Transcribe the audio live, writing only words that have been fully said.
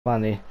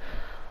Funny.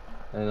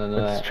 I don't know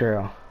It's that.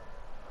 true.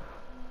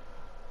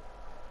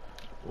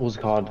 What's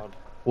it called?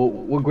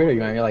 What grade are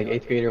you on? You're like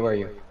 8th grade or where are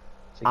you?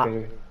 6th I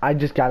grader? I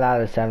just got out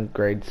of 7th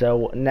grade,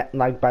 so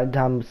like by the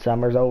time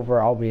summer's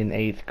over, I'll be in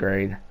 8th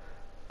grade.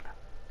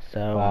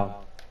 So, Wow.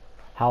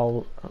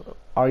 how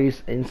are you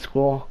in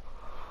school?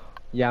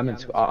 Yeah, I'm in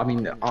school. I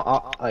mean,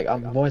 like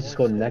I'm going to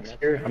school next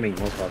year. I mean,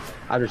 most of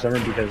after summer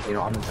because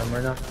I'm in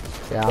summer now.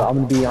 But Yeah. I'm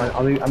gonna be on.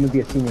 I'm gonna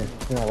be a senior.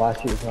 You know,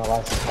 last year. It's my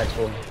last high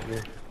school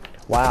year.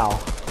 Wow.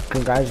 Yeah.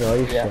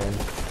 Congratulations.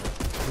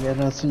 Yeah,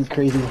 that's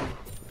crazy.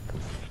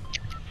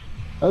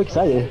 I'm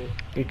excited.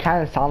 You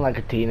kind of sound like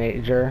a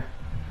teenager.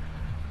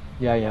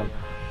 Yeah, yeah.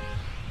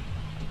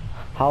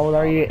 How old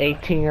are you?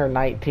 18 or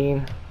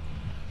 19?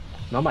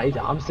 No, I'm not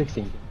 18. I'm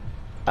 16.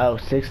 Oh,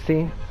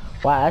 16?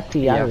 Wow, that's too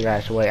young Yeah. to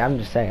graduate. I'm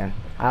just saying.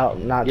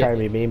 I'm not Yeah. trying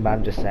to be mean, but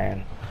I'm just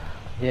saying.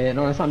 Yeah.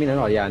 No, that's not mean at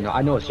all. Yeah. No,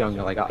 I know it's young.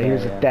 Like,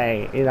 Here's the yeah,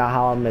 thing. You know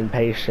how I'm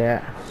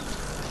impatient yeah.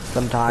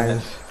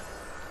 sometimes.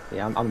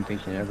 Yeah, I'm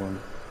impatient.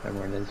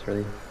 Everyone is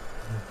really.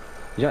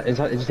 Yeah, it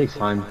just takes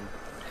time.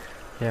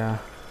 Yeah.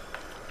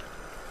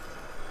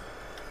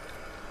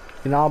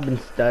 You know, I've been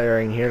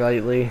stuttering here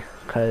lately,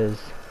 cause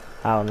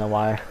I don't know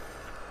why.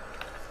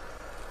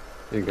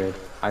 You're good.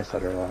 I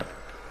stutter a lot.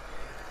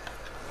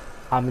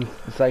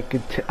 It's like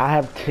I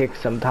have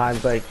tics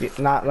sometimes, like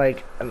not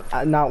like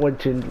not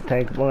what you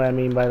think. What I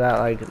mean by that,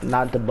 like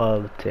not the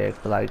bug tick,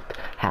 but like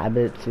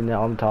habits. You know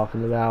what I'm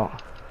talking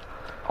about.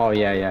 Oh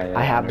yeah, yeah, I yeah.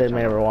 I have know what them you're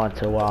talking every about. once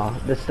in a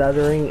while. The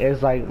stuttering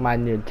is like my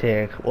new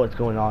tick. What's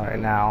going on right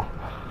now?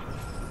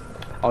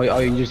 Oh,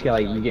 you just get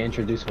like you get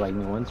introduced to like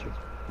new ones or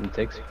new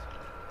ticks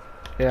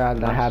Yeah, that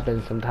sometimes.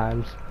 happens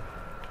sometimes.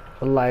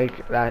 But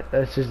like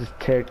that's just a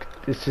tick.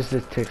 It's just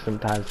a tick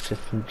sometimes,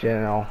 just in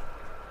general.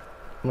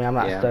 I mean, I'm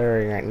not Yeah.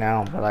 stuttering right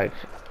now, but like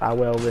I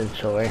will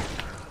eventually.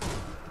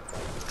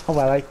 Oh,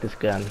 I like this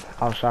gun.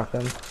 I'll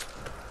shotgun.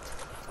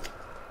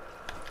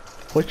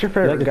 What's your You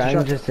like favorite the gun,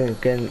 two-shot? just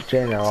in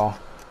general?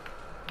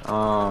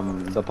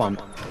 The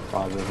pump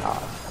probably. The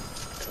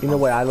You know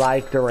pump. what? I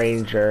like the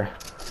Ranger.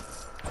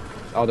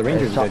 Oh, the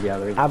Ranger's Assault. good. Yeah,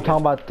 the Ranger's I'm good.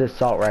 talking about the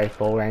assault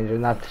rifle Ranger,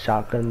 not the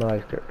shotgun, but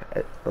like the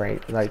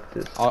range, like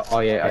this Oh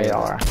yeah,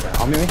 AR. yeah.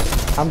 Oh, maybe.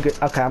 I'm good.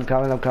 Okay, I'm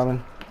coming. I'm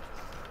coming.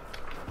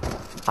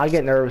 I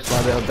get nervous when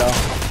I build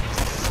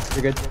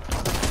though. You're good.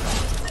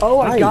 Oh,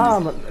 I Nice.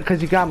 got him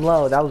because you got him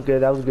low. That was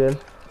good. That was good.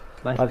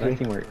 Nice Lucky.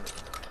 teamwork.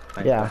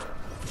 Nice Yeah,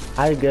 stuff.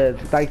 I did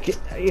good.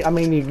 Like, I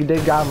mean, you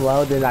did got him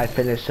low, then I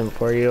finished him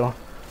for you.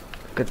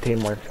 Good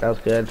teamwork. That was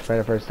good for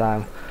the first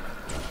time.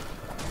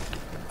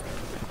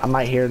 I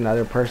might hear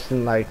another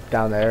person like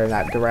down there in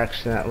that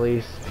direction at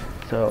least.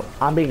 So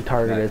I'm being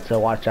targeted, Nice. so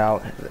watch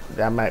out.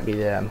 That might be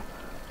them.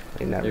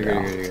 You never You're good.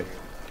 know. You're good. You're good.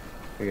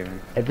 You're good,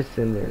 man. If it's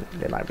in there,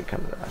 they might be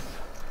coming to us.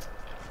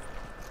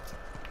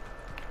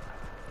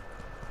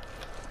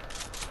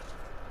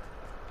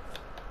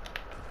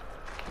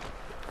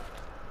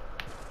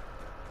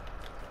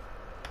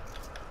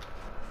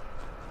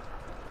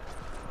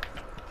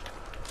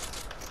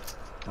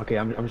 Okay,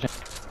 I'm just.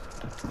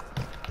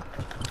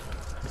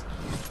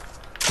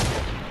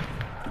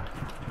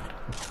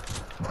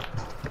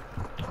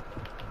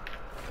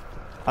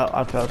 Oh,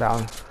 I fell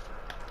down.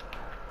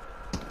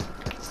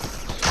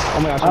 Oh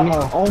my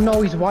gosh. Oh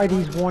no, he's wide.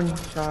 He's one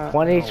shot.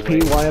 1 No way.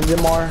 HP, one of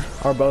them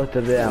or both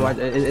of them.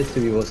 It's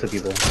two people. It's two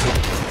people.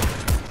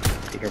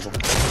 Be careful.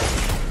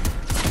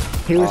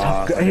 He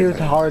was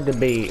hard to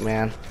beat,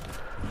 man.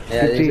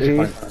 Yeah, Good it's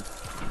GG.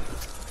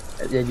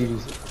 fine. Yeah,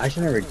 GG's. I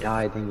should never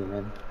die, thank you,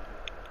 man.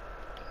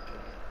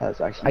 That's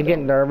actually I get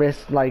dumb.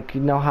 nervous, like, you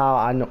know how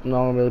I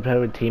normally play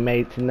with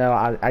teammates, you know,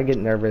 I get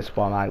nervous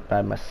when I'm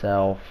by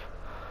myself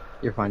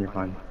You're fine, you're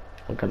fine.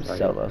 when it I'm comes to sorry.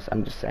 solos,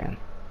 I'm just saying.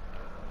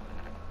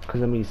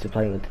 Because I'm used to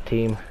playing with the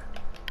team.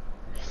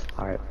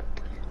 Alright.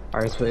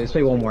 Alright, let's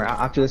play one more.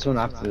 After this one,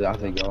 after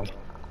they go.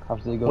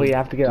 After they go. Well, you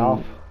have to get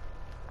off.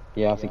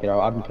 Yeah, I have to get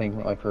out. I've been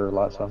playing like for a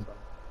lot, so.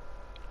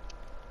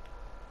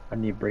 I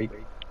need a break.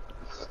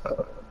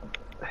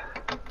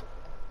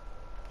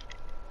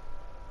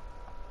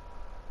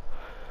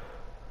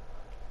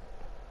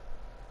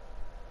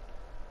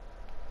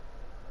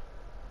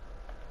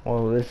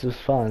 Well, this was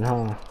fun,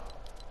 huh?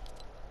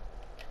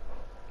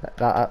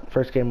 That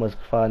first game was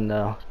fun,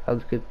 though. That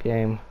was a good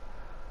game.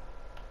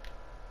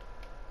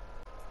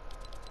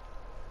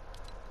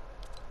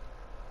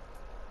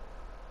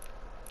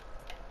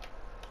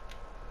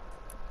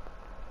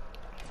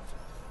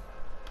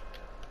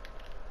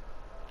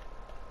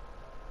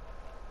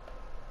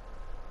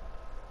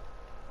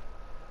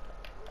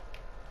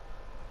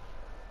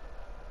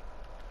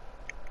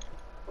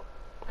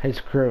 Hey,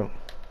 Secruit,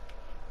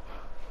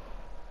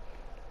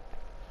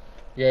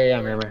 Yeah,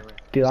 I'm here.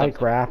 do you What's like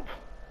up? rap?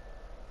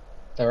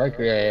 That right?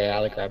 Yeah, I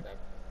like that.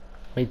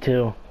 Me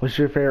too. What's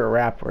your favorite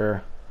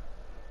rapper?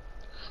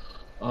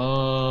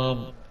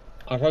 I'd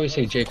probably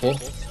say J. Cole.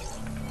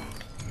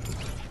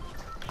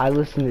 I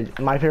listen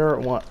to, my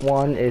favorite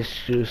one is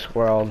Juice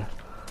World.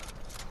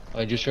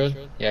 Juice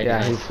WRLD? Yeah,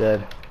 Yeah, he's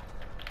good.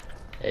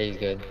 Yeah, he's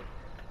good.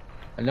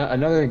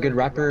 Another good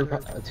rapper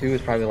too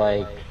is probably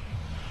like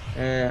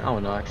I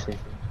don't know actually.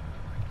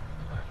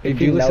 If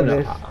Do you you listen to?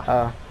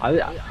 notice,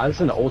 I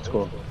listen to old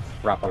school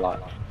rap a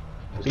lot.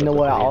 Just you know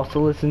look what up I for him. also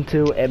listen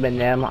to?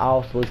 Eminem. I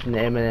also listen to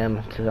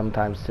Eminem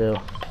sometimes too.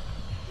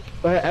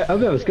 But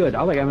Eminem was good.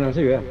 I like Eminem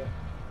too. Yeah.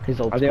 He's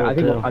old school I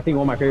think too. I think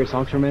one of my favorite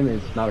songs from him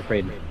is "Not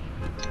Afraid."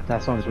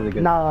 That song is really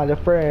good. Not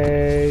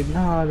afraid,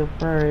 not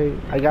afraid.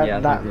 I Yeah, got that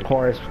song's that good.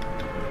 chorus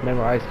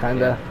memorized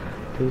kinda.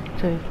 Yeah. To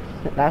take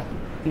that's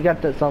you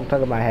got that song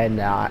stuck in my head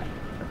now.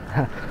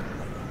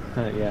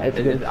 Yeah. It's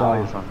a good I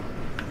like the song.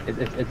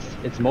 song.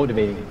 It's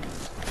motivating.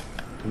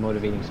 It's a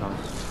motivating song.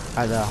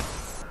 I know.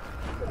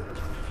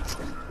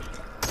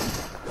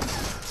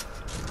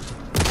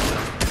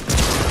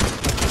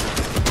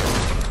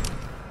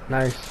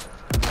 Nice.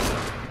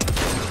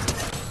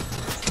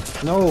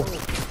 No.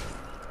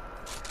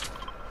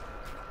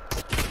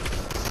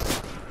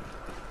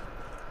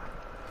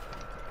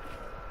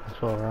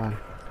 That's what we're on.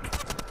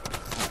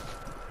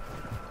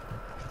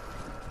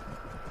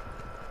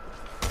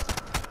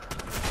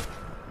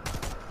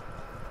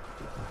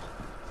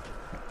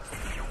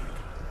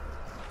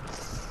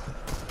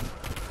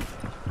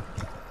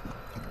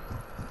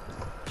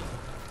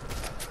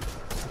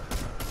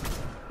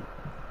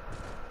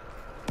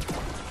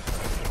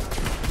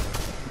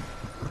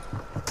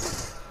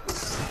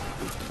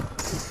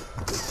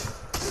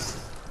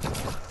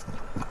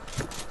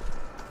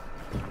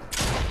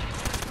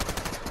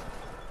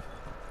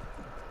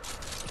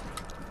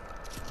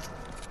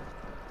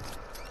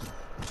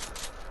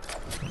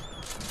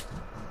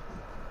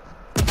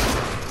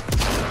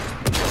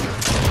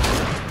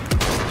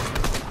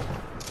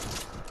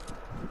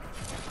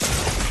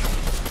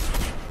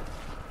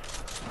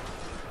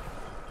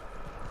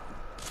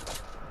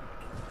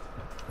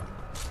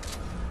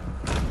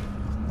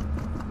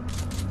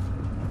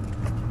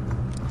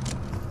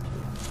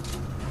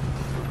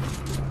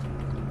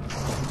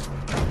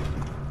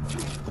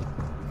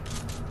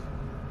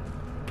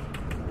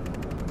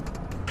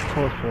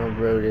 Horse one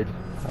roaded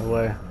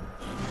away.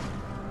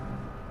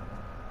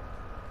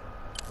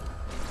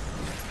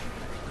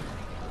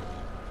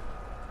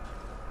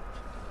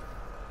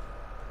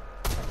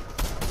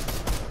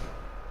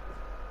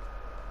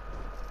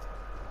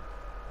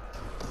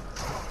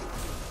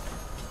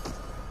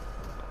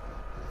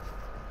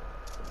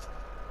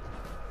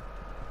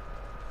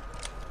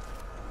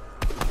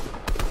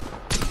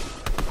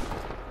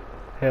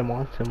 Him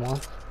once, him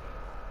once.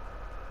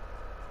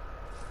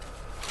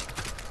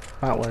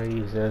 Might want to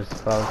use this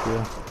if I was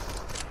you.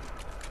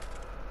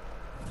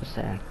 Just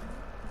saying.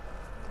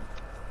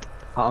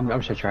 I'm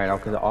just gonna try it out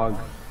because the AUG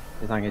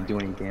is not gonna do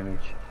any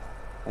damage.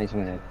 I need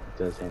something that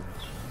does damage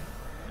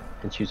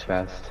and shoots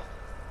fast.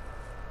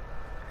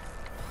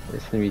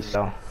 It's gonna be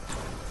So.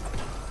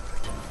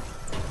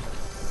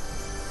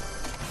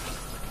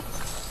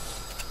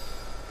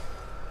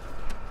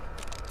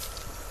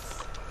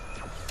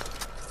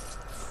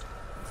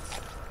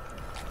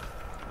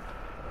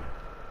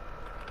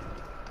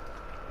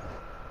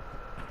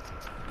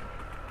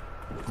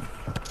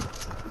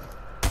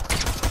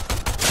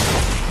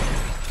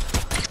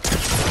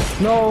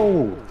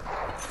 no.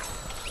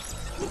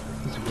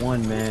 He's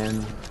one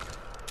man.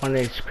 1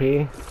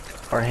 HP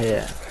or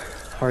hit.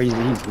 Or he's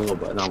low,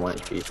 but not 1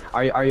 HP.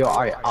 Are you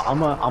alright?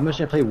 I'm just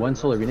gonna play one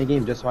solo arena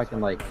game just so I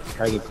can like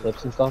try to get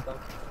clips and stuff.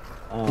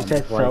 You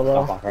said before I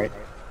solo? hop off, right?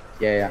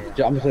 Yeah. I'm just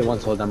gonna play one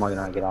solo, then I'm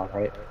gonna get off,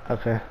 right?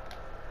 Okay.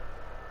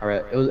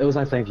 Alright. It was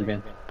nice playing with you,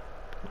 man.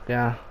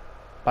 Yeah.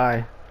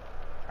 Bye.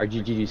 Our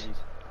GG's.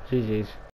 GG's.